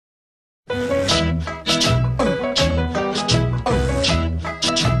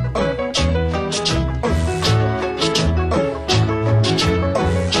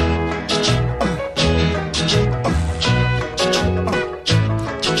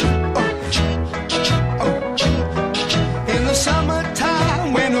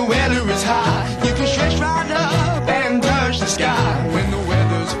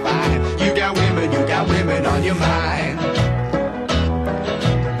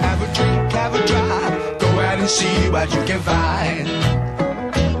see what you can find.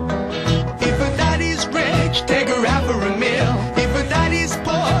 If a daddy's rich, take her out for a meal. If a daddy's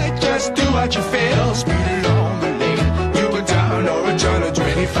poor, just do what you feel. Speed along the lane, you go down or a turn of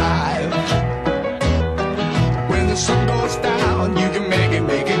 25. When the sun goes down, you can make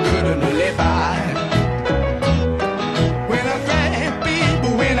it good and live by. When I friend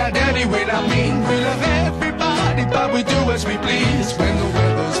people, when I dirty, when I mean, we love everybody, but we do as we please. When the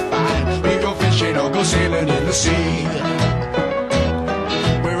weather's fine, we go fishing or go sailing in the sea.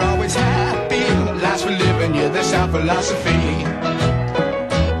 We're always happy, life's for living, yeah, that's our philosophy.